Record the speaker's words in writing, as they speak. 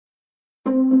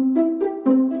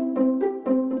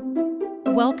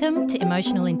Welcome to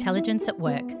Emotional Intelligence at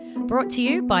Work, brought to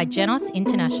you by Genos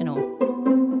International.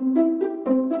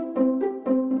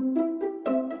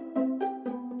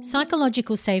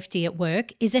 Psychological safety at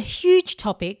work is a huge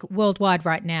topic worldwide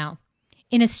right now.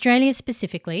 In Australia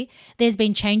specifically, there's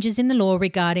been changes in the law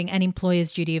regarding an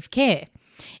employer's duty of care.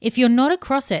 If you're not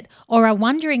across it or are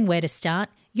wondering where to start,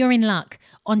 you're in luck.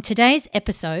 On today's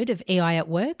episode of EI at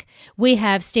Work, we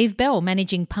have Steve Bell,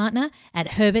 Managing Partner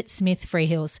at Herbert Smith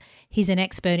Freehills. He's an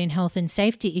expert in health and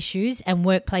safety issues and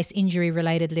workplace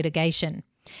injury-related litigation.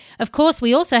 Of course,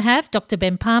 we also have Dr.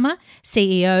 Ben Palmer,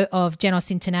 CEO of Genos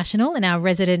International and our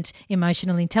resident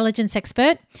emotional intelligence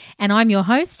expert. And I'm your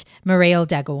host, Marielle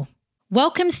Daggle.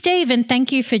 Welcome, Steve, and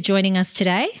thank you for joining us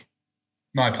today.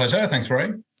 My pleasure. Thanks,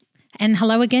 Marie. And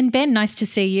hello again, Ben. Nice to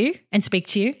see you and speak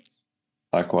to you.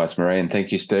 Likewise, Marie, and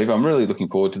thank you, Steve. I'm really looking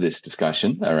forward to this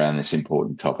discussion around this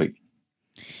important topic.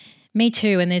 Me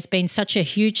too, and there's been such a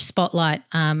huge spotlight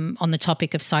on the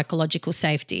topic of psychological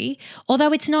safety,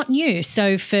 although it's not new.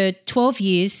 So for 12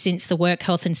 years since the Work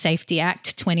Health and Safety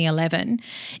Act 2011,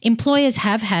 employers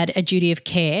have had a duty of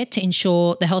care to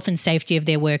ensure the health and safety of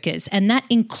their workers, and that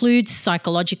includes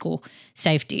psychological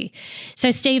safety.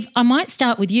 So Steve, I might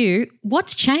start with you.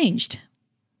 What's changed?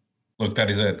 Look, that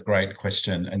is a great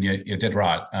question, and you're dead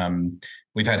right.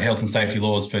 We've had health and safety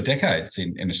laws for decades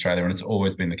in Australia, and it's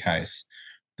always been the case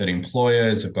that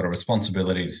employers have got a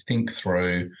responsibility to think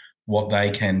through what they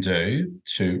can do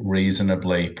to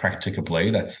reasonably,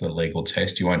 practicably, that's the legal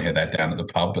test. You won't hear that down at the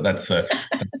pub, but that's the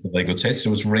legal test. It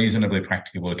was reasonably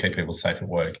practicable to keep people safe at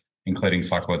work, including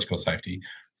psychological safety.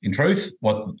 In truth,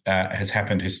 what has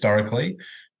happened historically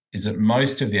is that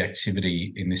most of the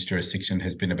activity in this jurisdiction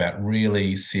has been about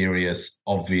really serious,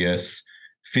 obvious,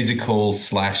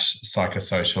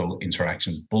 physical/psychosocial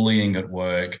interactions, bullying at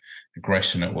work,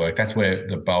 aggression at work. That's where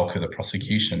the bulk of the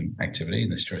prosecution activity in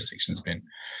this jurisdiction has been.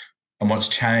 And what's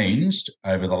changed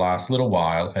over the last little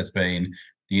while has been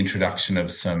the introduction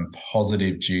of some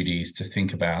positive duties to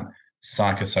think about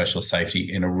psychosocial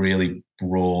safety in a really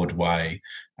broad way.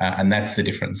 And that's the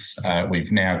difference.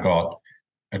 We've now got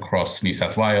across New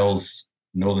South Wales,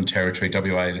 Northern Territory,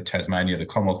 WA, the Tasmania, the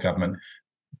Commonwealth Government,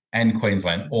 and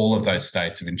Queensland, all of those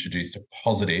states have introduced a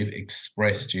positive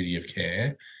express duty of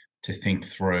care to think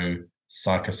through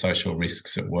psychosocial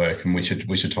risks at work. And we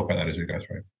should talk about that as we go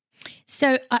through.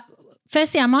 So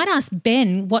firstly, I might ask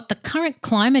Ben what the current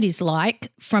climate is like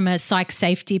from a psych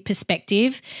safety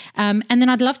perspective. And then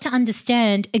I'd love to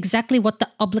understand exactly what the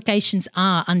obligations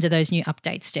are under those new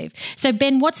updates, Steve. So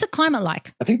Ben, what's the climate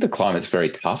like? I think the climate's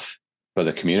very tough for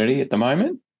the community at the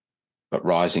moment. Got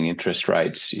rising interest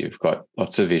rates. You've got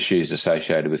lots of issues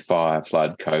associated with fire,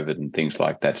 flood, COVID and things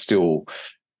like that still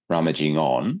rummaging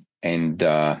on. And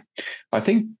I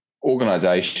think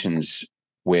organisations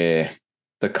where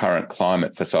the current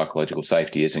climate for psychological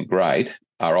safety isn't great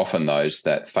are often those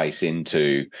that face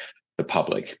into the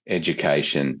public: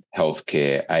 education,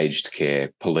 healthcare, aged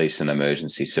care, police and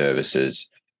emergency services,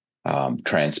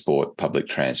 transport, public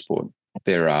transport.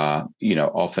 There are,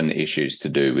 often issues to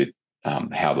do with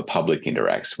how the public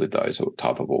interacts with those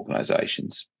type of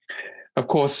organisations. Of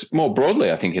course, more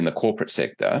broadly, I think in the corporate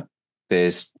sector,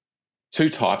 there's two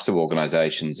types of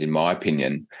organisations, in my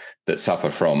opinion, that suffer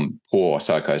from poor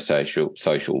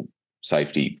social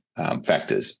safety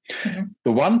factors. Mm-hmm.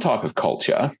 The one type of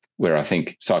culture where I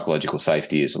think psychological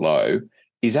safety is low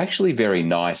is actually very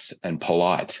nice and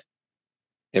polite.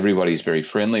 Everybody's very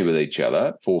friendly with each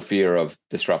other for fear of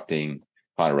disrupting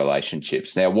kind of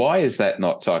relationships. Now, why is that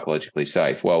not psychologically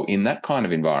safe? Well, in that kind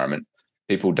of environment,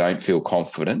 people don't feel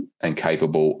confident and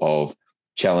capable of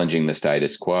challenging the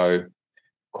status quo,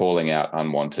 calling out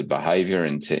unwanted behaviour,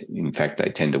 and in fact, they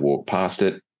tend to walk past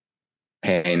it,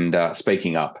 and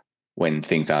speaking up when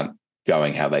things aren't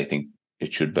going how they think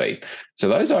it should be. So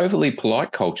those overly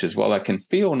polite cultures, while they can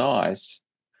feel nice,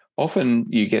 often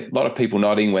you get a lot of people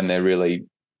nodding when they're really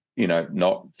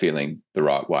not feeling the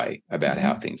right way about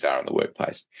how things are in the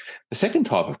workplace. The second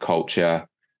type of culture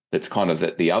that's kind of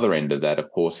at the other end of that,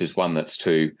 of course, is one that's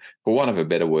too, for want of a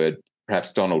better word,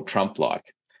 perhaps Donald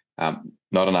Trump-like.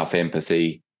 Not enough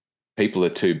empathy. People are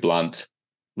too blunt.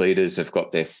 Leaders have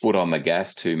got their foot on the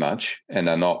gas too much and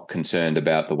are not concerned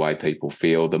about the way people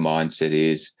feel. The mindset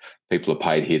is people are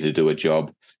paid here to do a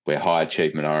job. We're high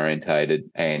achievement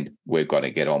orientated and we've got to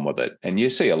get on with it. And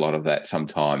you see a lot of that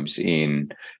sometimes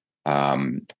in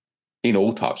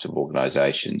all types of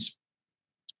organisations.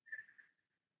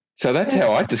 So that's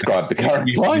how I describe the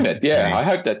current climate. Yeah, I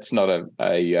hope that's not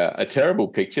a terrible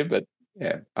picture, but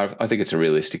yeah, I think it's a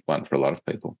realistic one for a lot of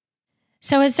people.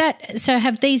 So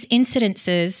have these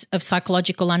incidences of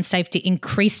psychological unsafety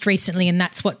increased recently, and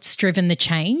that's what's driven the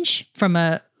change from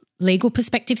a legal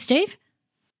perspective, Steve?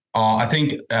 Oh, I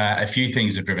think a few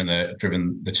things have driven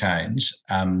the change.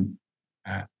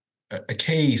 A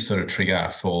key sort of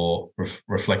trigger for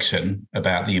reflection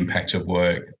about the impact of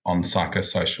work on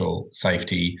psychosocial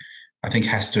safety, I think,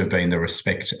 has to have been the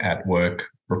Respect at Work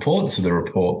report. So the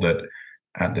report that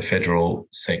the Federal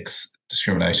Sex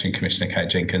Discrimination Commissioner Kate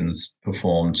Jenkins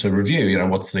performed to review,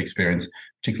 what's the experience,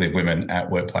 particularly of women at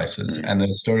workplaces. And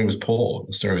the story was poor.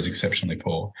 The story was exceptionally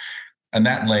poor. And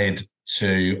that led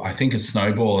to, I think, a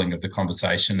snowballing of the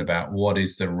conversation about what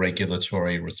is the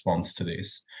regulatory response to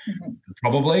this. Mm-hmm.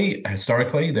 Probably,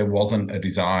 historically, there wasn't a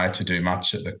desire to do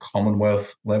much at the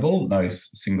Commonwealth level, no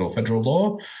single federal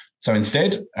law. So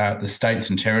instead, the states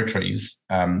and territories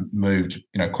moved,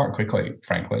 quite quickly,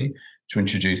 frankly, to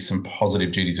introduce some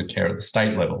positive duties of care at the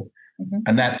state level. Mm-hmm.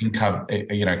 And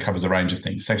that covers a range of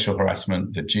things: sexual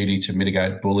harassment, the duty to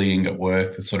mitigate bullying at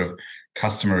work, the sort of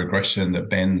customer aggression that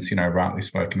Ben's, rightly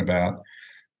spoken about,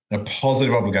 a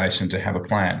positive obligation to have a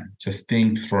plan, to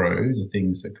think through the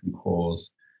things that can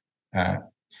cause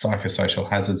psychosocial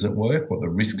hazards at work, what the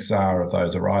risks are of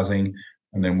those arising,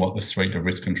 and then what the suite of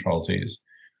risk controls is.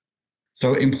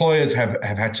 So employers have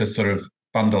had to sort of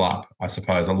bundle up, I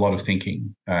suppose, a lot of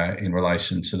thinking in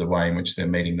relation to the way in which they're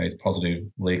meeting these positive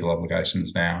legal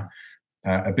obligations now.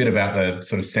 A bit about the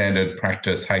sort of standard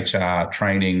practice, HR,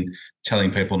 training,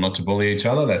 telling people not to bully each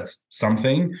other, that's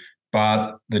something.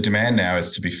 But the demand now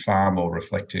is to be far more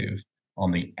reflective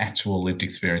on the actual lived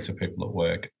experience of people at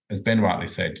work. As Ben rightly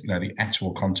said, the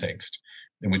actual context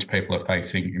in which people are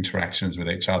facing interactions with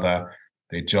each other,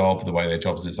 their job, the way their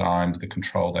job's designed, the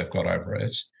control they've got over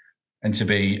it, and to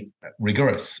be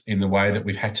rigorous in the way that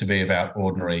we've had to be about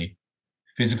ordinary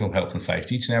physical health and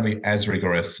safety, to now be as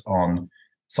rigorous on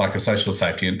psychosocial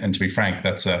safety. And to be frank,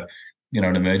 that's an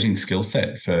emerging skill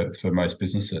set for most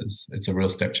businesses. It's a real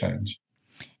step change.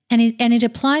 And it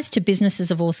applies to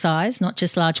businesses of all size, not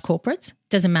just large corporates.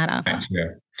 Doesn't matter. Yeah.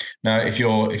 No, if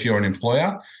you're an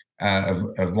employer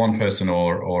of one person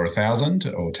or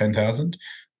 1,000 or 10,000,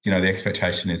 the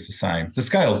expectation is the same. The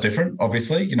scale's different,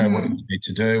 obviously. What you need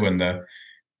to do, and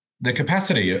the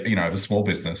capacity, of a small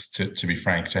business to be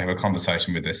frank, to have a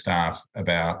conversation with their staff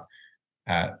about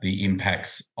the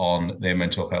impacts on their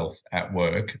mental health at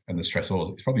work and the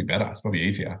stressors. It's probably better. It's probably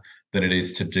easier than it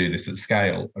is to do this at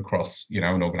scale across,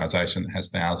 an organisation that has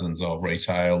thousands of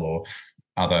retail or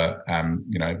other,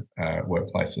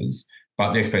 workplaces.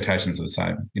 But the expectations are the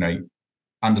same.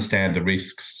 Understand the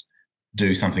risks,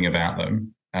 do something about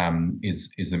them.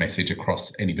 Is the message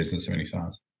across any business of any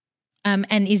size.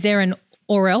 And is there an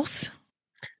or else?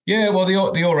 Yeah, well,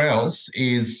 the or else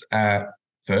is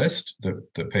first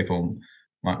that people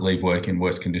might leave work in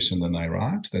worse condition than they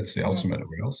arrived. That's the ultimate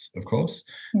or else, of course.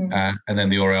 And then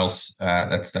the or else,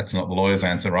 that's not the lawyer's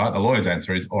answer, right? The lawyer's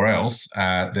answer is or else.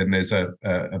 Then there's a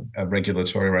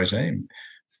regulatory regime.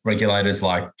 Regulators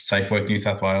like Safe Work New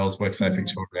South Wales, WorkSafe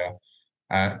Victoria,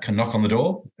 can knock on the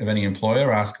door of any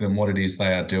employer, ask them what it is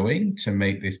they are doing to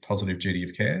meet this positive duty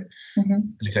of care.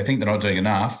 And if they think they're not doing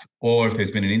enough, or if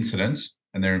there's been an incident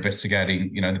and they're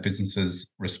investigating, the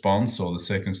business's response or the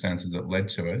circumstances that led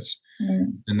to it,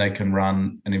 then they can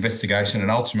run an investigation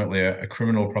and ultimately a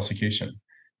criminal prosecution.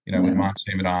 When my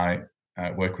team and I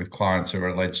work with clients who are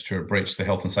alleged to have breached the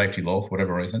health and safety law for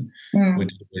whatever reason, we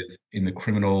deal with in the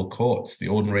criminal courts, the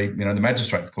ordinary, the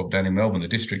magistrates court down in Melbourne, the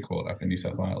district court up in New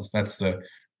South Wales. That's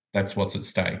what's at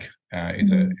stake,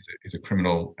 is a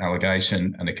criminal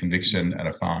allegation and a conviction and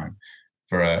a fine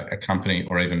for a company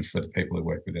or even for the people who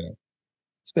work within it.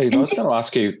 Steve, I was going to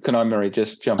ask you, can I, Mary,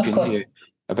 just jump in here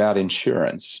about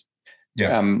insurance?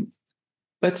 Yeah.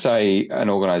 Let's say an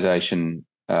organisation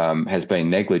has been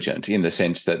negligent in the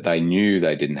sense that they knew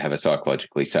they didn't have a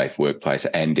psychologically safe workplace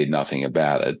and did nothing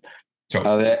about it. Sure.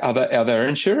 Are there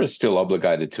insurers still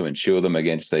obligated to insure them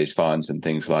against these fines and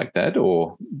things like that?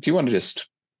 Or do you want to just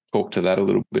talk to that a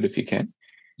little bit if you can?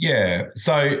 Yeah.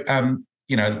 So,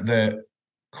 the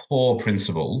core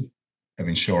principle of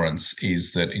insurance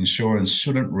is that insurance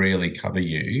shouldn't really cover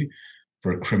you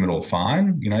for a criminal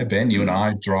fine. Ben, you and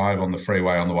I drive on the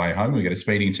freeway on the way home, we get a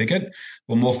speeding ticket.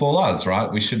 Well, more for us,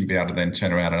 right? We shouldn't be able to then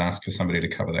turn around and ask for somebody to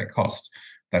cover that cost.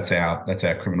 That's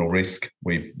our criminal risk.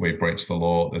 We've breached the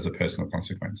law. There's a personal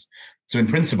consequence. So in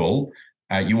principle,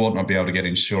 you ought not be able to get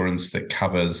insurance that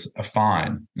covers a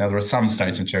fine. Now, there are some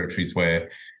states and territories where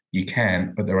you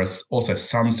can, but there are also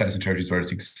some states and territories where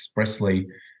it's expressly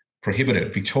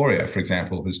prohibited. Victoria, for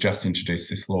example, has just introduced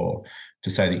this law to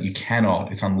say that you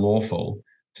cannot, it's unlawful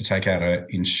to take out an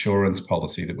insurance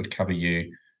policy that would cover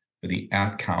you for the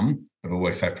outcome of a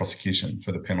WorkSafe prosecution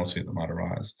for the penalty that might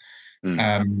arise.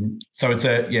 Mm. So it's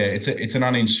an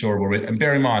uninsurable risk. And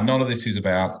bear in mind, none of this is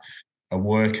about a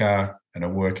worker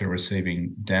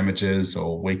receiving damages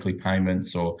or weekly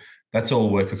payments, or that's all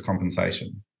workers'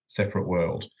 compensation, separate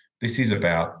world. This is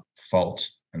about fault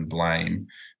and blame.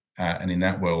 And in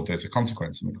that world, there's a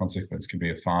consequence, and the consequence can be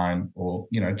a fine or,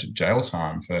 jail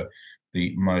time for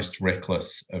the most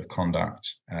reckless of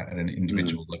conduct at an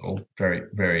individual level. Very,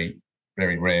 very,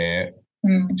 very rare,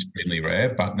 extremely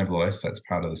rare, but nevertheless, that's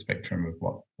part of the spectrum of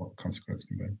what consequence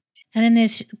can be. And then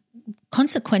there's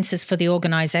consequences for the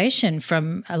organisation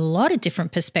from a lot of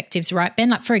different perspectives, right,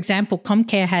 Ben? Like, for example,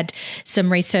 Comcare had some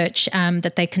research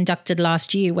that they conducted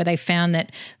last year where they found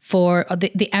that for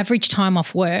the average time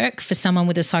off work for someone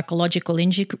with a psychological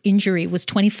injury was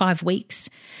 25 weeks.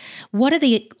 What are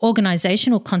the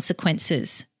organisational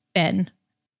consequences, Ben?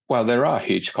 Well, there are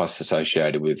huge costs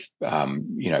associated with,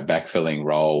 backfilling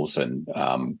roles and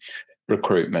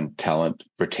recruitment, talent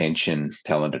retention,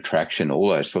 talent attraction, all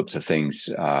those sorts of things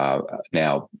are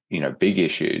now, big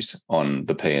issues on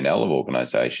the P&L of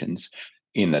organisations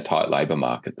in the tight labour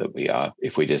market that we are,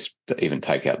 if we just even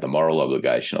take out the moral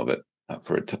obligation of it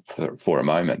for a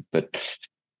moment. But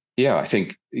yeah, I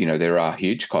think, there are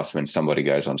huge costs when somebody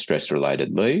goes on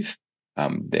stress-related leave.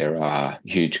 There are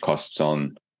huge costs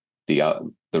on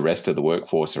the rest of the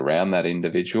workforce around that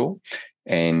individual.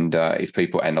 And if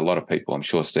people, and a lot of people, I'm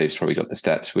sure Steve's probably got the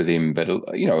stats with him, but,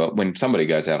 when somebody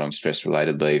goes out on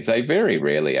stress-related leave, they very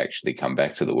rarely actually come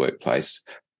back to the workplace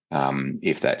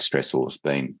if that stressor has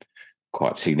been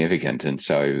quite significant. And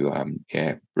so,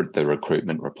 the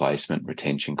recruitment, replacement,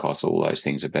 retention costs, all those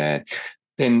things are bad.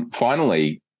 Then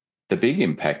finally, the big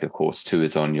impact, of course, too,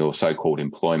 is on your so-called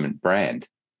employment brand.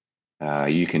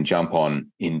 You can jump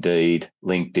on Indeed,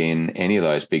 LinkedIn, any of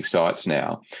those big sites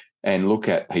now, and look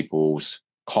at people's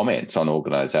comments on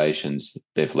organisations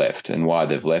they've left and why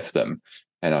they've left them.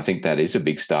 And I think that is a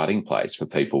big starting place for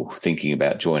people thinking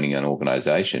about joining an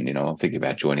organisation. I'm thinking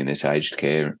about joining this aged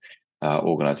care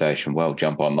organisation. Well,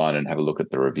 jump online and have a look at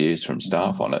the reviews from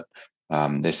staff on it.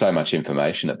 There's so much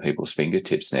information at people's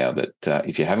fingertips now that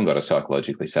if you haven't got a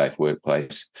psychologically safe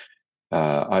workplace,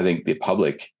 I think the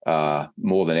public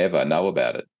more than ever know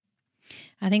about it.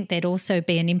 I think there'd also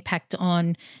be an impact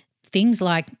on things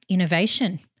like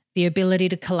innovation, the ability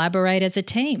to collaborate as a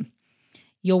team,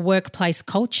 your workplace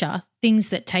culture, things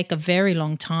that take a very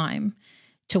long time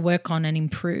to work on and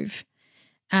improve.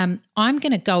 I'm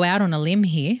going to go out on a limb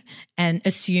here and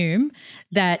assume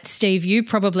that, Steve, you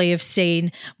probably have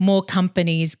seen more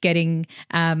companies getting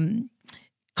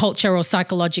culture or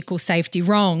psychological safety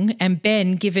wrong. And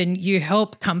Ben, given you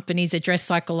help companies address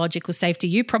psychological safety,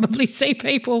 you probably see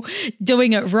people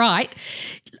doing it right.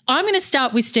 I'm going to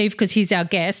start with Steve because he's our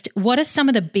guest. What are some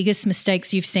of the biggest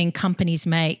mistakes you've seen companies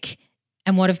make,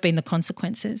 and what have been the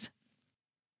consequences?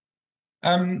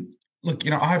 Look,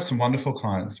 I have some wonderful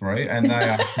clients, Marie, and they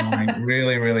are trying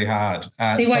really, really hard.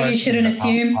 See what you shouldn't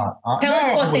assume. Tell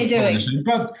us what they're doing.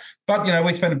 But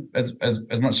we spend as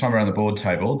much time around the board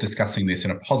table discussing this in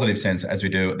a positive sense as we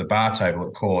do at the bar table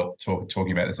at court,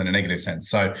 talking about this in a negative sense.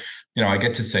 So, I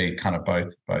get to see kind of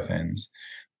both ends.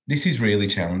 This is really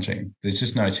challenging. There's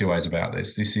just no two ways about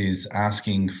this. This is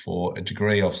asking for a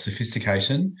degree of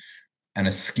sophistication and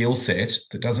a skill set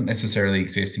that doesn't necessarily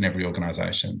exist in every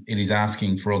organisation. It is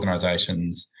asking for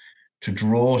organisations to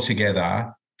draw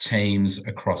together teams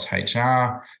across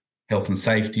HR, health and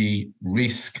safety,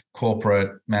 risk,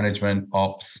 corporate management,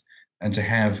 ops, and to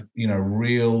have,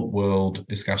 real world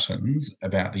discussions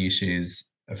about the issues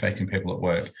affecting people at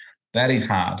work. That is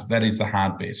hard. That is the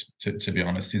hard bit, to be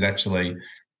honest, is actually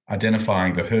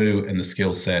identifying the who and the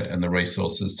skill set and the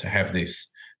resources to have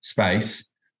this space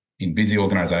in busy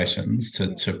organisations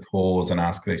to pause and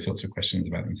ask these sorts of questions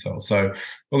about themselves. So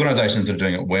organisations that are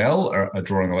doing it well are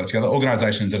drawing all that together.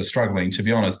 Organisations that are struggling, to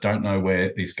be honest, don't know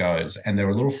where this goes, and they're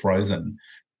a little frozen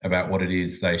about what it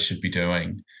is they should be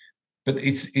doing. But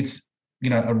it's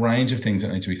a range of things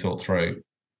that need to be thought through.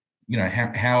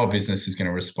 How a business is going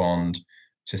to respond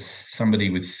to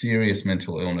somebody with serious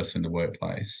mental illness in the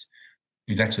workplace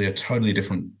is actually a totally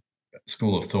different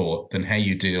school of thought than how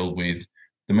you deal with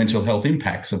the mental health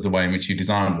impacts of the way in which you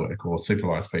design work or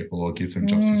supervise people or give them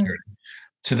job security.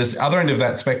 To this other end of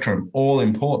that spectrum, all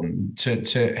important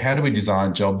to how do we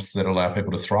design jobs that allow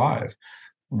people to thrive?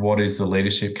 What is the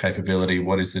leadership capability?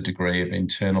 What is the degree of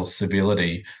internal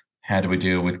civility? How do we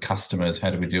deal with customers? How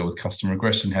do we deal with customer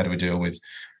aggression? How do we deal with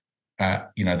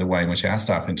the way in which our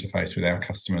staff interface with our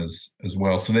customers as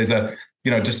well? So there's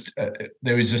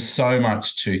there is just so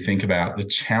much to think about. The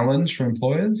challenge for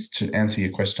employers, to answer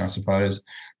your question, I suppose,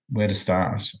 where to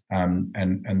start. And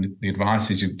the advice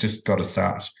is you've just got to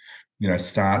start.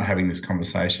 Start having this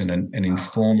conversation and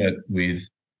inform it with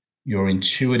your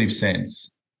intuitive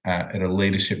sense at a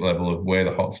leadership level of where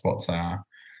the hotspots are,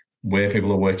 where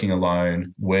people are working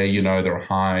alone, where there are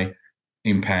high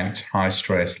impact, high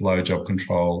stress, low job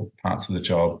control parts of the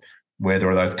job, where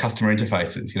there are those customer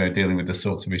interfaces, dealing with the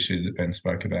sorts of issues that Ben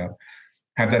spoke about.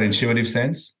 Have that intuitive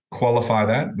sense, qualify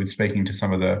that with speaking to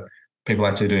some of the people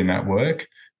actually doing that work,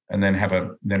 and then have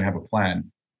a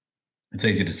plan. It's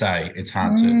easy to say, it's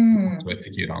hard to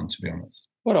execute on, to be honest.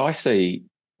 What I see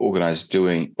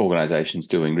organisations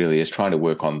doing really is trying to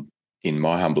work on, in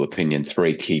my humble opinion,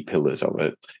 3 key pillars of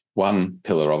it. One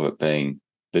pillar of it being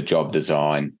the job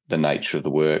design, the nature of the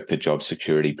work, the job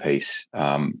security piece,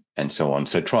 and so on.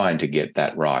 So trying to get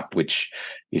that right, which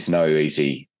is no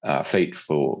easy feat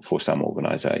for some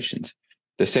organisations.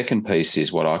 The second piece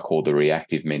is what I call the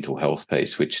reactive mental health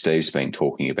piece, which Steve's been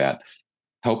talking about,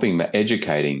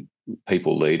 educating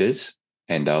people, leaders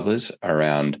and others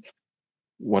around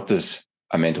what does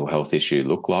a mental health issue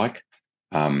look like?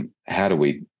 How do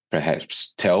we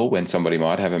perhaps tell when somebody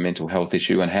might have a mental health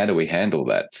issue, and how do we handle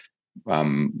that?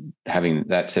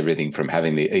 That's everything from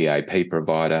having the EAP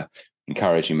provider,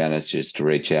 encouraging managers to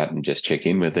reach out and just check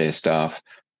in with their staff,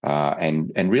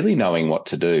 and really knowing what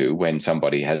to do when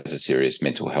somebody has a serious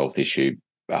mental health issue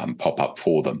pop up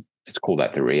for them. Let's call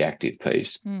that the reactive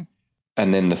piece.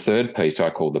 And then the third piece I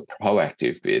call the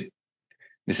proactive bit.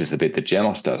 This is the bit that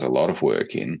Janos does a lot of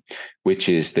work in, which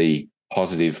is the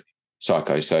positive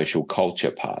psychosocial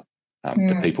culture part.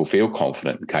 Do people feel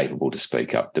confident and capable to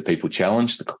speak up? Do people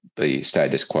challenge the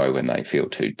status quo when they feel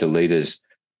to? Do leaders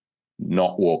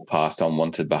not walk past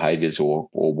unwanted behaviours or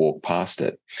walk past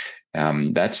it?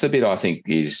 That's the bit I think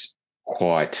is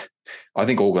I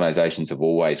think organisations have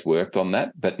always worked on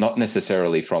that, but not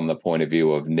necessarily from the point of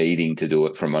view of needing to do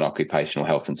it from an occupational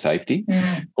health and safety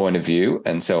point of view.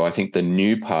 And so I think the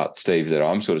new part, Steve, that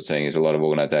I'm sort of seeing is a lot of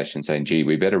organisations saying, gee,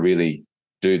 we better really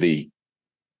do the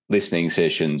listening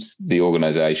sessions, the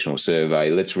organisational survey.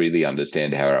 Let's really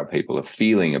understand how our people are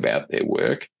feeling about their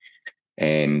work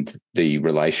and the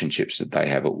relationships that they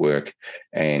have at work.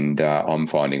 And I'm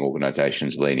finding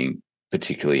organisations leaning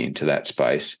particularly into that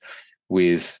space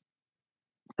with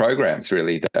programs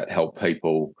really that help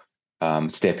people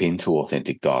step into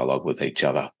authentic dialogue with each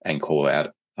other and call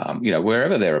out,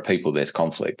 wherever there are people, there's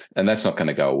conflict, and that's not going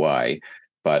to go away.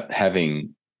 But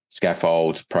having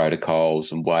scaffolds,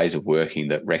 protocols, and ways of working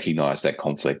that recognise that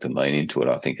conflict and lean into it,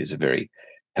 I think, is a very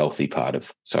healthy part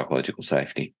of psychological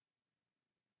safety.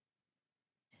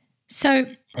 So,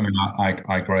 I mean,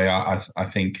 I agree. I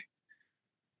think,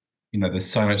 there's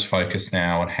so much focus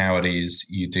now on how it is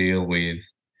you deal with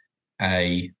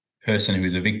a person who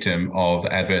is a victim of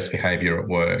adverse behaviour at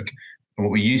work. And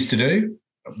what we used to do,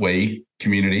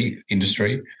 community,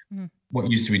 industry,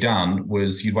 what used to be done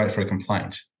was you'd wait for a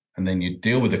complaint and then you'd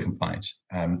deal with the complaint.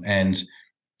 And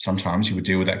sometimes you would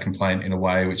deal with that complaint in a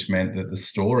way which meant that the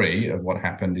story of what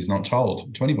happened is not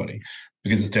told to anybody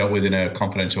because it's dealt with in a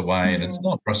confidential way and it's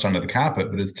not brushed under the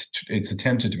carpet, but it's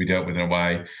attempted to be dealt with in a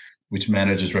way which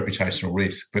manages reputational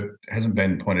risk, but hasn't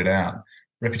been pointed out.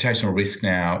 Reputational risk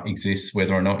now exists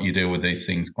whether or not you deal with these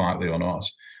things quietly or not.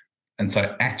 And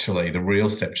so actually the real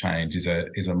step change is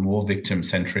a more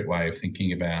victim-centric way of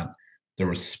thinking about the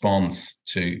response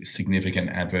to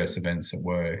significant adverse events at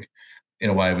work in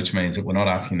a way which means that we're not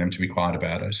asking them to be quiet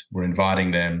about it. We're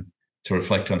inviting them to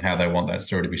reflect on how they want that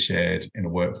story to be shared in a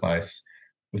workplace.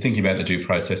 We're thinking about the due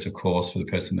process, of course, for the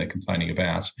person they're complaining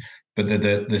about. But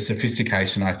the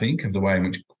sophistication, I think, of the way in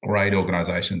which great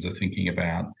organisations are thinking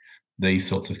about these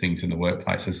sorts of things in the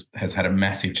workplace has had a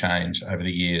massive change over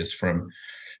the years from,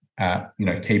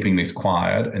 keeping this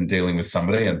quiet and dealing with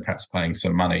somebody and perhaps paying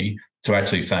some money to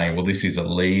actually saying, well, this is a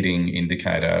leading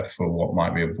indicator for what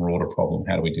might be a broader problem.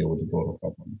 How do we deal with the broader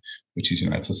problem? Which is,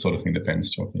 it's the sort of thing that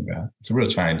Ben's talking about. It's a real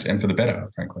change and for the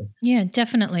better, frankly. Yeah,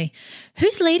 definitely.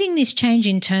 Who's leading this change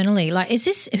internally? Like,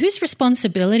 whose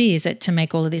responsibility is it to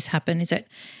make all of this happen? Is it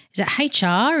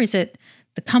HR? Is it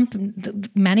the company, the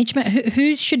management?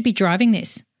 Who should be driving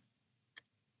this?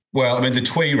 Well, I mean, the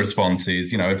TWE response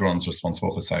is, everyone's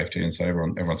responsible for safety, and so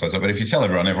everyone says that. But if you tell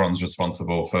everyone everyone's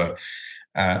responsible for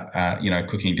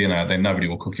cooking dinner, then nobody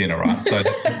will cook dinner, right? So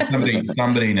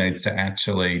somebody needs to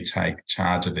actually take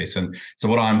charge of this. And so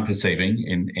what I'm perceiving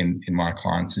in my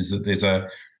clients is that there's a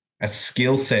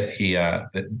skill set here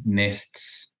that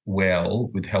nests well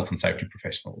with health and safety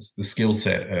professionals. The skill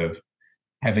set of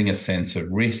having a sense of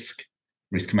risk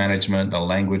management, the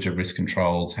language of risk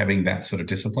controls, having that sort of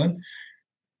discipline.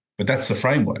 But that's the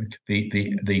framework.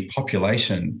 The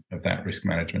population of that risk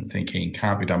management thinking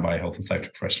can't be done by a health and safety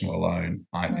professional alone.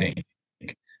 I think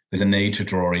there's a need to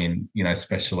draw in,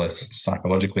 specialists,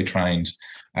 psychologically trained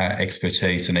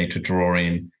expertise, a need to draw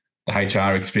in the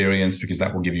HR experience, because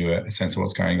that will give you a sense of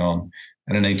what's going on,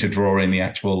 and a need to draw in the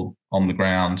actual on the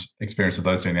ground experience of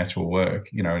those doing the actual work,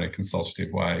 in a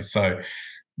consultative way. So,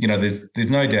 there's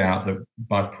no doubt that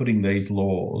by putting these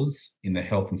laws in the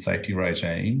health and safety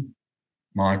regime,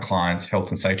 my clients' health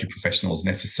and safety professionals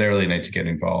necessarily need to get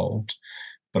involved.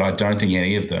 But I don't think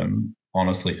any of them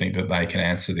honestly think that they can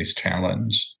answer this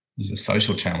challenge. It's a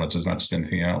social challenge as much as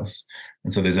anything else.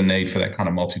 And so there's a need for that kind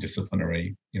of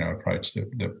multidisciplinary, approach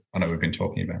that I know we've been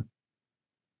talking about.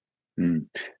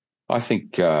 I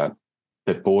think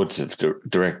that boards of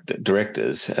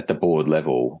directors at the board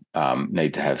level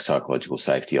need to have psychological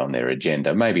safety on their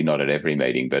agenda, maybe not at every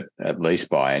meeting, but at least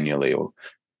biannually or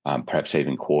perhaps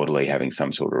even quarterly, having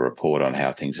some sort of report on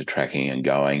how things are tracking and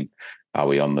going. Are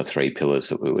we on the 3 pillars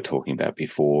that we were talking about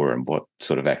before, and what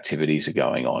sort of activities are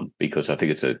going on? Because I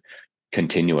think it's a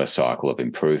continuous cycle of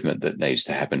improvement that needs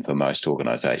to happen for most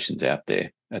organisations out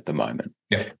there at the moment.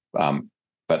 Yeah.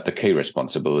 But the key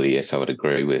responsibility, yes, I would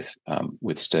agree with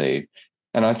Steve.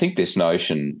 And I think this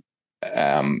notion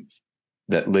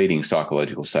that leading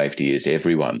psychological safety is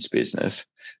everyone's business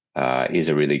is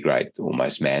a really great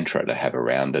almost mantra to have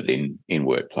around it in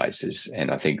workplaces.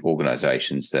 And I think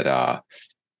organisations that are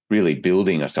really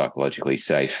building a psychologically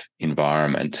safe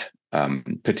environment,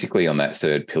 particularly on that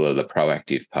 3rd pillar, the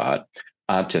proactive part,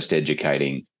 aren't just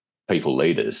educating people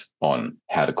leaders on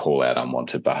how to call out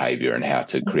unwanted behaviour and how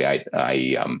to create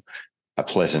a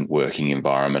pleasant working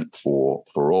environment for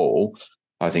all.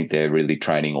 I think they're really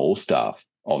training all staff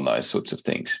on those sorts of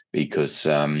things, because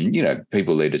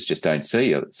people leaders just don't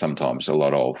see sometimes a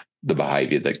lot of the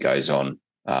behaviour that goes on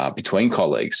between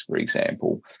colleagues, for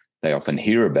example. They often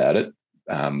hear about it,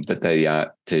 but they,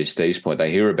 to Steve's point, they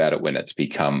hear about it when it's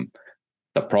become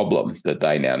the problem that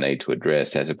they now need to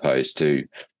address, as opposed to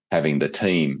having the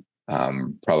team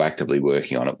proactively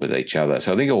working on it with each other.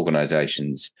 So I think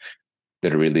organisations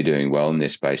that are really doing well in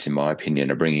this space, in my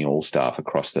opinion, are bringing all staff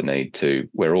across the need to,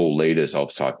 we're all leaders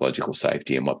of psychological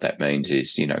safety. And what that means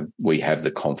is, we have the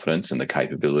confidence and the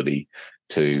capability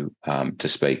to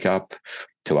speak up,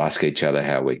 to ask each other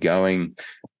how we're going,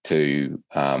 to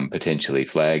potentially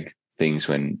flag things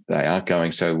when they aren't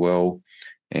going so well,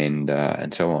 and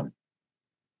so on.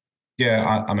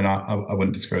 Yeah, I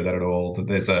wouldn't disagree with that at all. That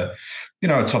there's a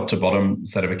top to bottom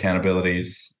set of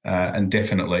accountabilities, and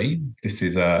definitely this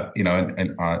is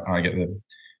and I get the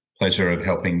pleasure of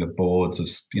helping the boards of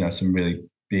some really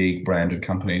big branded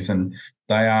companies, and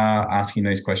they are asking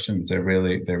these questions. They're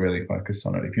really focused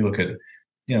on it. If you look at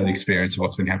the experience of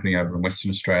what's been happening over in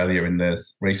Western Australia in the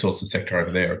resources sector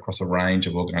over there across a range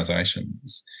of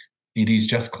organisations, it is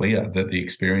just clear that the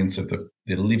experience of the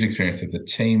lived experience of the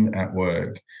team at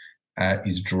work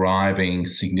is driving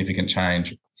significant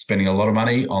change, spending a lot of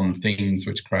money on things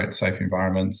which create safe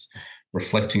environments,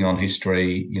 reflecting on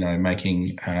history,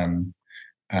 making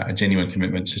a genuine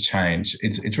commitment to change.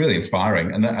 It's really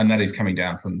inspiring, and that is coming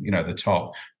down from the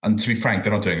top. And to be frank,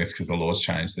 they're not doing this because the law's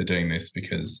changed. They're doing this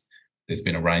because there's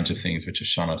been a range of things which have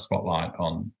shone a spotlight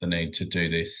on the need to do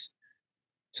this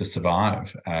to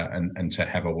survive and to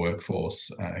have a workforce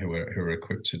who are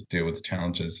equipped to deal with the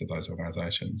challenges of those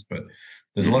organisations. But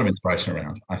there's a lot of inspiration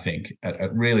around, I think,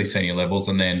 at really senior levels.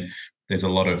 And then there's a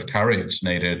lot of courage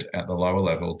needed at the lower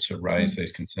level to raise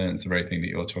these concerns. The very thing that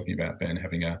you're talking about, Ben,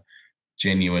 having a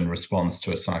genuine response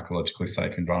to a psychologically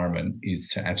safe environment is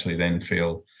to actually then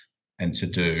feel and to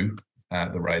do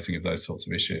the raising of those sorts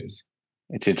of issues.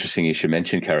 It's interesting you should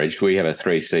mention courage. We have a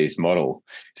 3 C's model,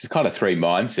 which is kind of 3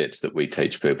 mindsets that we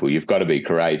teach people. You've got to be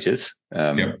courageous.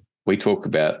 We talk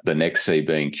about the next C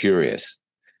being curious.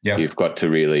 Yep. You've got to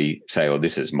really say, oh,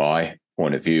 this is my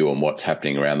point of view on what's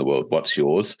happening around the world. What's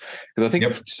yours? Because I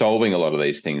think solving a lot of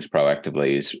these things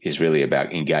proactively is really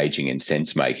about engaging in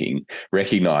sense making,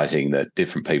 recognizing that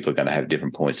different people are going to have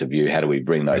different points of view. How do we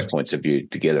bring those points of view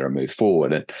together and move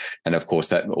forward? And of course,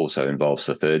 that also involves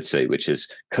the 3rd C, which is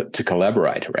to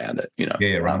collaborate around it.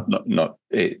 Not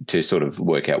to sort of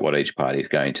work out what each party is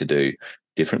going to do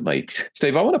differently.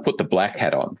 Steve, I want to put the black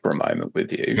hat on for a moment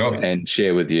with you and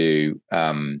share with you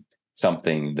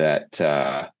something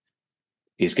that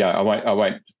is going. I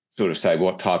won't sort of say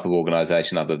what type of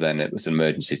organisation, other than it was an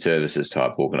emergency services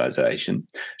type organisation,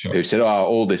 who said,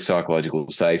 all this psychological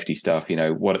safety stuff,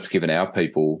 what it's given our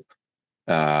people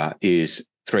is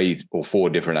 3 or 4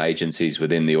 different agencies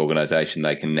within the organisation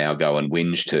they can now go and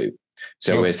whinge to.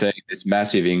 So we're seeing this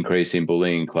massive increase in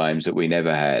bullying claims that we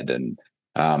never had, and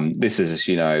This is,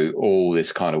 all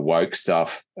this kind of woke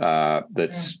stuff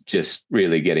that's just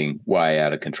really getting way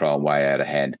out of control, way out of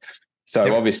hand.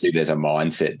 So obviously there's a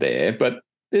mindset there, but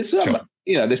there's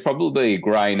there's probably a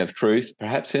grain of truth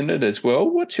perhaps in it as well.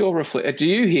 What's your do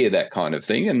you hear that kind of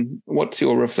thing, and what's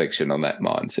your reflection on that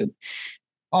mindset?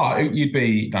 Oh, you'd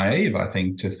be naive, I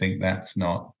think, to think that's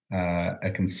not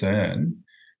a concern.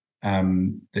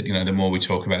 That the more we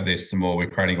talk about this, the more we're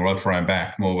creating a rod for our own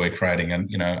back, the more we're creating an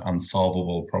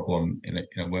unsolvable problem in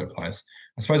a workplace.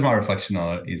 I suppose my reflection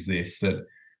on it is this: that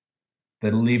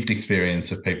the lived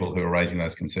experience of people who are raising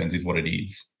those concerns is what it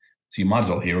is. So you might as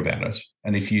well hear about it.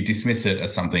 And if you dismiss it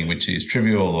as something which is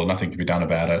trivial or nothing can be done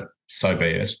about it, so be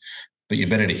it. But you're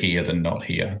better to hear than not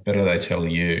hear. Better they tell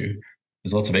you.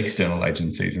 There's lots of external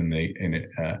agencies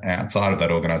outside of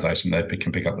that organisation that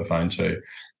can pick up the phone to,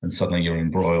 and suddenly you're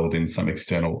embroiled in some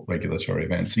external regulatory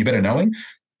event. So you better know him.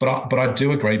 But I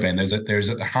do agree, Ben. There's at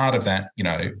the heart of that,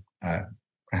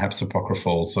 perhaps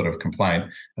apocryphal sort of complaint.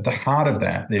 At the heart of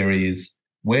that, there is,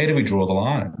 where do we draw the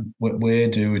line? Where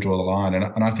do we draw the line?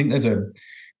 And I think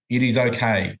it is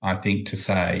okay, I think, to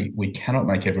say we cannot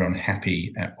make everyone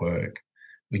happy at work.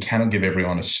 We cannot give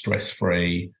everyone a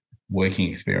stress-free working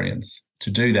experience. To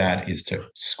do that is to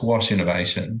squash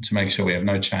innovation, to make sure we have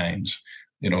no change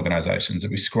in organisations,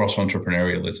 that we squash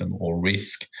entrepreneurialism or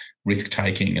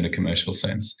risk-taking in a commercial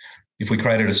sense. If we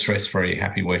created a stress-free,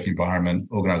 happy work environment,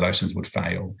 organisations would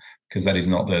fail, because that is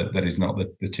not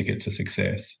the ticket to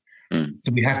success.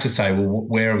 So we have to say, well,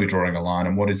 where are we drawing a line,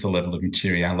 and what is the level of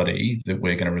materiality that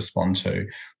we're going to respond to?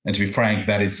 And to be frank,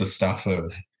 that is the stuff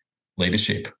of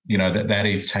leadership. That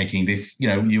is taking this, you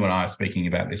and I are speaking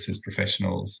about this as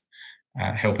professionals,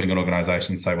 helping an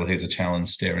organisation say, well, here's a challenge,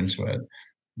 stare into it.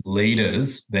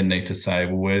 Leaders then need to say,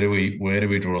 well, where do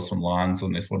we draw some lines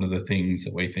on this? What are the things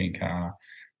that we think are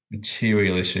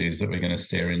material issues that we're going to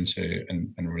stare into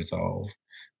and resolve?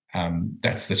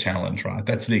 That's the challenge, right?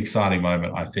 That's the exciting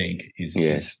moment, I think, is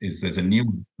there's a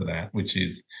nuance to that, which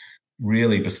is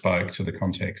really bespoke to the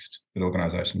context that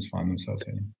organisations find themselves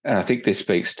in. And I think this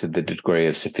speaks to the degree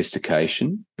of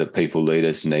sophistication that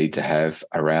leaders need to have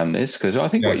around this, because I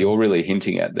think what you're really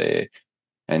hinting at there,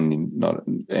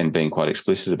 and being quite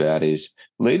explicit about, is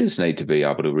leaders need to be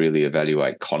able to really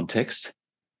evaluate context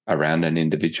around an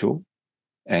individual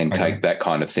and take that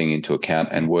kind of thing into account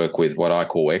and work with what I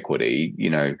call equity.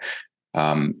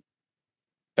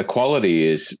 Equality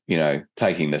is,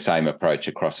 taking the same approach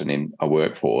across a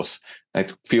workforce.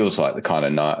 It feels like the kind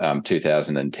of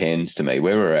 2010s to me.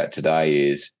 Where we're at today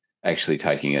is actually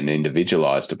taking an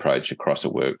individualised approach across a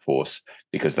workforce,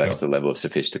 because that's the level of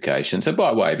sophistication. So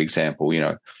by way of example,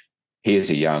 here's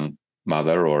a young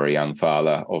mother or a young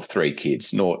father of 3 kids,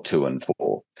 0, 2 and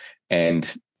 4,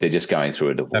 and they're just going through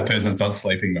a divorce. That person's not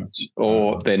sleeping much.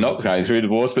 Or they're not going through a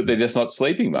divorce, but they're just not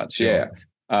sleeping much,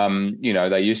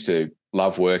 they used to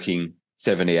love working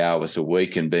 70 hours a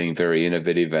week and being very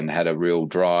innovative and had a real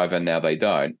drive, and now they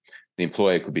don't. The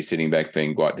employer could be sitting back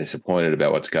being quite disappointed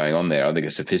about what's going on there. I think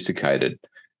a sophisticated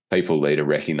people leader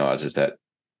recognises that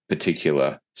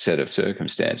particular set of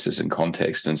circumstances and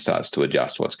context and starts to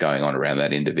adjust what's going on around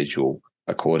that individual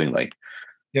accordingly.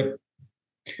 Yep.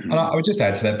 And I would just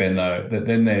add to that, Ben, though, that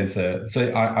then there's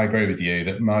I agree with you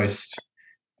that most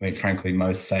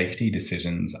safety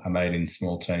decisions are made in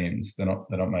small teams. They're not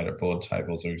made at board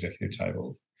tables or executive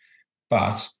tables.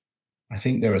 But I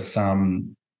think there are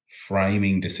some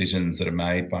framing decisions that are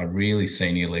made by really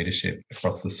senior leadership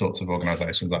across the sorts of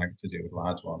organisations I have to do with,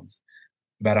 large ones,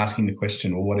 about asking the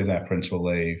question, well, what is our parental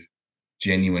leave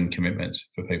genuine commitment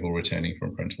for people returning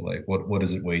from parental leave? What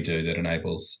is it we do that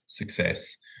enables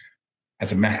success at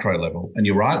the macro level? And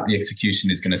you're right, the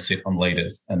execution is going to sit on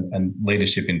leaders, and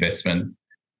leadership investment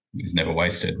is never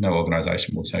wasted. No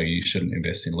organisation will tell you shouldn't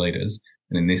invest in leaders.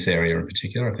 And in this area in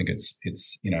particular, I think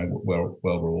it's well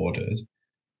rewarded.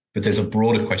 But there's a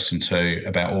broader question too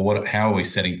about, how are we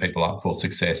setting people up for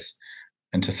success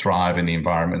and to thrive in the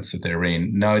environments that they're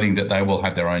in, noting that they will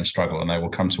have their own struggle and they will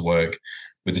come to work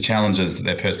with the challenges that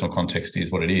their personal context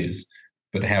is what it is.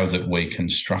 But how is it we can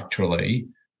structurally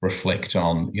reflect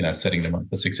on, setting them up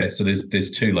for success? So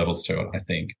there's 2 levels to it, I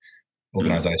think,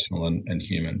 organisational and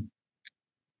human.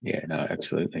 Yeah, no,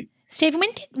 absolutely. Stephen,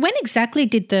 when exactly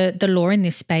did the law in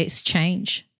this space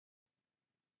change?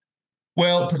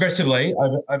 Well, progressively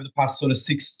over the past sort of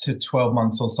 6 to 12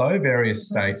 months or so, various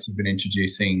states have been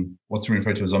introducing what's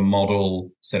referred to as a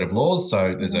model set of laws.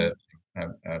 So there's a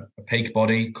peak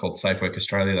body called Safe Work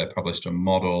Australia. They published a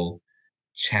model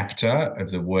chapter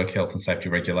of the work health and safety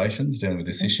regulations dealing with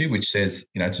this issue, which says,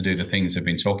 to do the things we've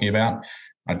been talking about,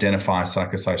 identify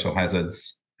psychosocial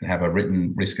hazards and have a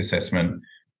written risk assessment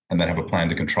and then have a plan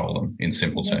to control them in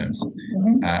simple terms.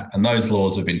 And those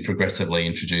laws have been progressively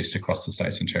introduced across the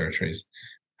states and territories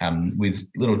with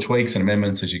little tweaks and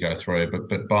amendments as you go through.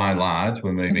 But by and large,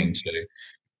 we're moving to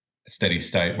a steady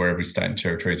state where every state and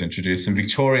territory is introduced. And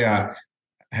Victoria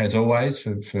has always,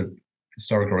 for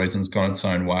historical reasons, gone its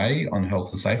own way on health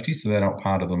and safety. So they're not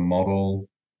part of the model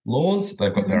laws.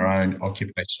 They've got their own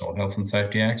Occupational Health and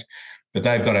Safety Act, but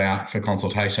they've got out for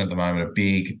consultation at the moment a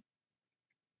big,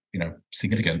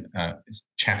 significant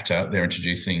chapter they're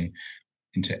introducing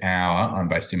into I'm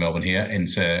based in Melbourne here,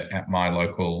 at my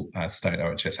local state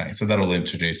OHSA. So that'll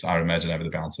introduce, I would imagine, over the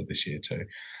balance of this year too.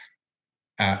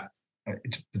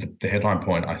 The headline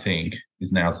point, I think,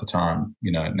 is now's the time.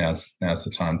 Now's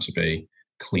the time to be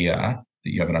clear that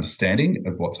you have an understanding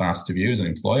of what's asked of you as an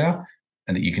employer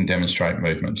and that you can demonstrate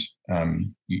movement.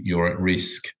 You're at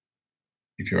risk.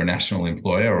 If you're a national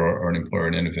employer or an employer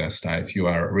in any of our states, you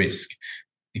are at risk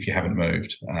if you haven't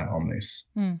moved on this.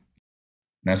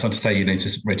 Now, it's not to say you need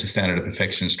to reach a standard of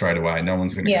perfection straight away. No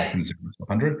one's going to go from 0 to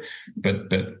 100, but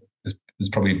there's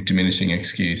probably a diminishing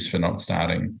excuse for not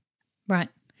starting. Right.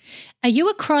 Are you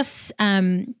across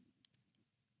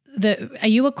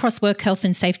work health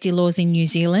and safety laws in New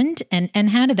Zealand, and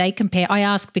how do they compare? I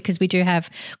ask because we do have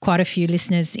quite a few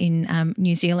listeners in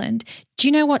New Zealand. Do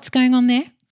you know what's going on there?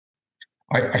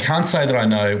 I can't say that I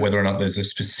know whether or not there's a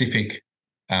specific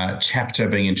chapter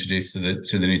being introduced to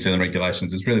the New Zealand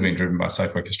regulations. It's really been driven by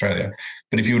Safe Work Australia.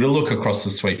 But if you were to look across the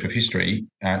sweep of history,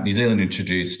 New Zealand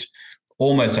introduced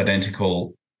almost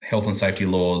identical health and safety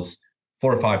laws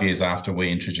 4 or 5 years after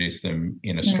we introduced them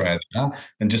in Australia.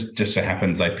 And just so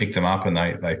happens they picked them up and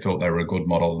they thought they were a good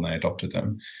model and they adopted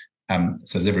them.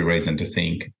 So there's every reason to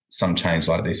think some change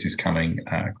like this is coming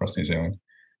across New Zealand.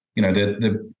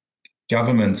 The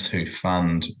governments who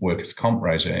fund workers' comp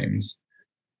regimes,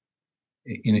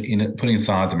 in putting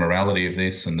aside the morality of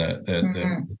this and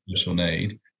the social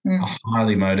need, are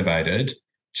highly motivated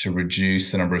to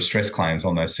reduce the number of stress claims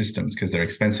on those systems because they're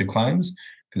expensive claims.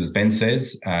 Because as Ben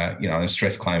says, a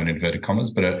stress claim in inverted commas,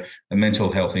 but a mental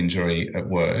health injury at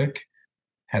work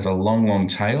has a long, long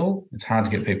tail. It's hard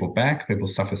to get people back. People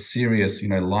suffer serious,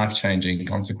 life-changing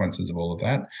consequences of all of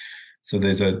that. So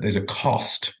there's a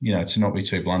cost, to not be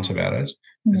too blunt about it.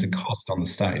 There's a cost on the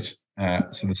state.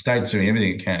 So the state's doing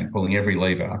everything it can, pulling every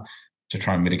lever to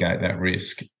try and mitigate that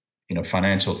risk in a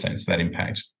financial sense, that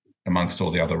impact, amongst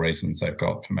all the other reasons they've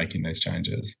got for making these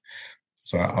changes.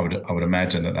 So I would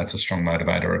imagine that that's a strong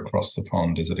motivator across the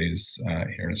pond as it is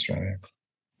here in Australia.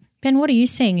 Ben, what are you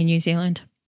seeing in New Zealand?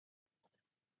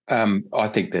 I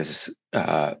think there's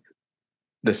the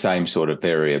same sort of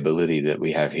variability that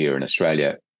we have here in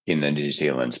Australia in the New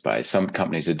Zealand space. Some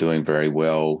companies are doing very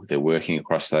well. They're working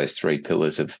across those 3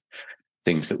 pillars of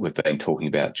things that we've been talking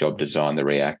about: job design, the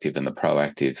reactive and the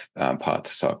proactive parts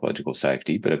of psychological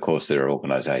safety. But of course, there are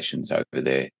organisations over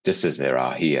there, just as there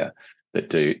are here, that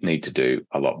do need to do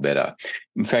a lot better.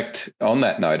 In fact, on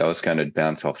that note, I was going to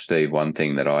bounce off Steve. One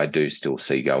thing that I do still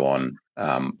see go on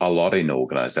a lot in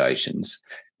organisations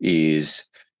is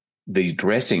the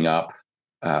dressing up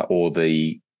or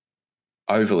the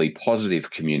overly positive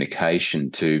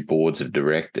communication to boards of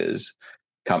directors,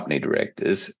 company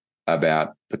directors,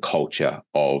 about the culture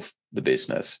of the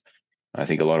business. I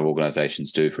think a lot of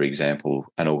organisations do, for example,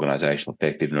 an organisational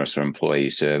effectiveness or employee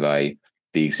survey.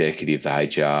 The executive, the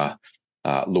HR,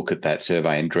 look at that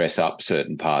survey and dress up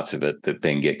certain parts of it that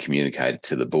then get communicated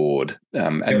to the board.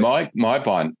 And my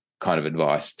kind of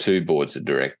advice to boards of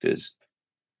directors,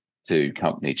 to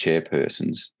company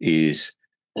chairpersons, is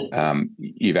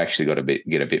you've actually got to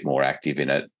get a bit more active in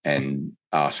it and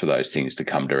ask for those things to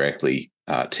come directly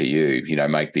to you.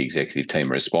 Make the executive team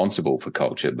responsible for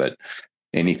culture, but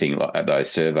anything like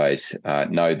those surveys,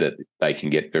 know that they can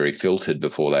get very filtered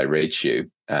before they reach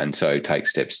you, and so take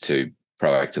steps to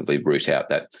proactively root out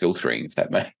that filtering, if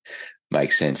that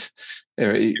makes sense.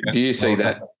 Do you see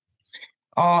that?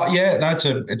 Yeah, no,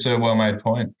 it's a well-made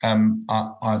point.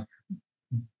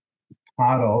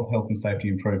 Part of health and safety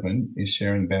improvement is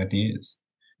sharing bad news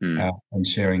and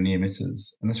sharing near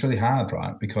misses, and that's really hard,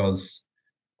 right? Because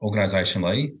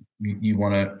organisationally, you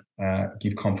want to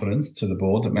give confidence to the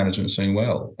board that management's doing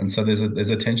well, and so there's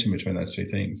a tension between those two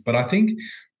things. But I think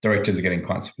directors are getting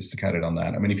quite sophisticated on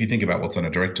that. I mean, if you think about what's on a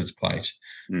director's plate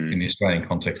in the Australian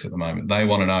context at the moment, they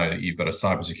want to know that you've got a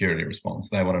cybersecurity response.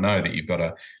 They want to know that you've got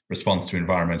a response to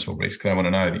environmental risk. They want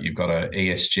to know that you've got a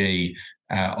ESG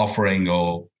offering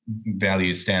or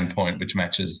value standpoint which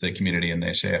matches their community and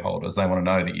their shareholders. They want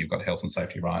to know that you've got health and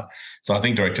safety right. So I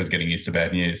think directors are getting used to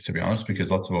bad news, to be honest,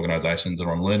 because lots of organisations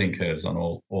are on learning curves on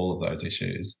all of those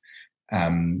issues.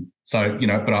 So,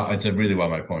 but it's a really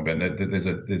well-made point, Ben. There's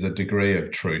a degree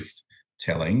of truth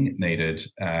telling needed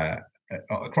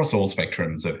across all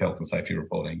spectrums of health and safety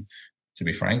reporting, to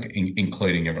be frank,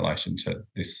 including in relation to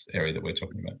this area that we're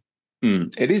talking about.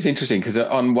 It is interesting because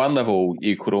on one level,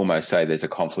 you could almost say there's a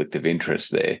conflict of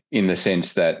interest there, in the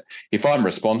sense that if I'm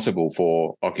responsible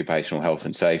for occupational health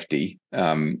and safety,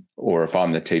 or if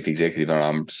I'm the chief executive and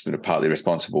I'm sort of partly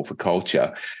responsible for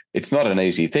culture, it's not an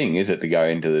easy thing, is it, to go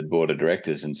into the board of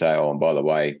directors and say, oh, and by the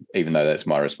way, even though that's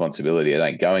my responsibility, it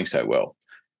ain't going so well.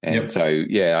 And so,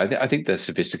 I think the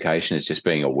sophistication is just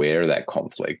being aware of that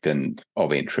conflict and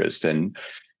of interest, and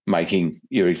making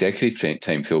your executive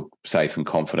team feel safe and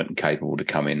confident and capable to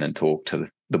come in and talk to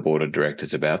the board of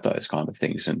directors about those kind of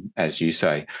things. And as you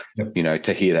say,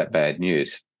 to hear that bad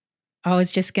news. I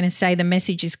was just going to say the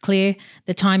message is clear.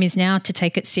 The time is now to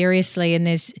take it seriously, and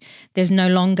there's no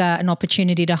longer an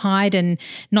opportunity to hide, and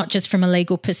not just from a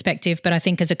legal perspective, but I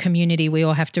think as a community we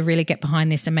all have to really get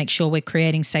behind this and make sure we're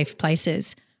creating safe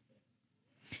places.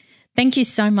 Thank you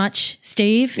so much,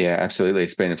 Steve. Yeah, absolutely.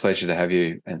 It's been a pleasure to have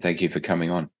you, and thank you for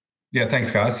coming on. Yeah,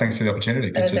 thanks, guys. Thanks for the opportunity.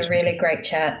 It was a really great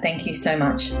chat. Thank you so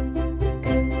much.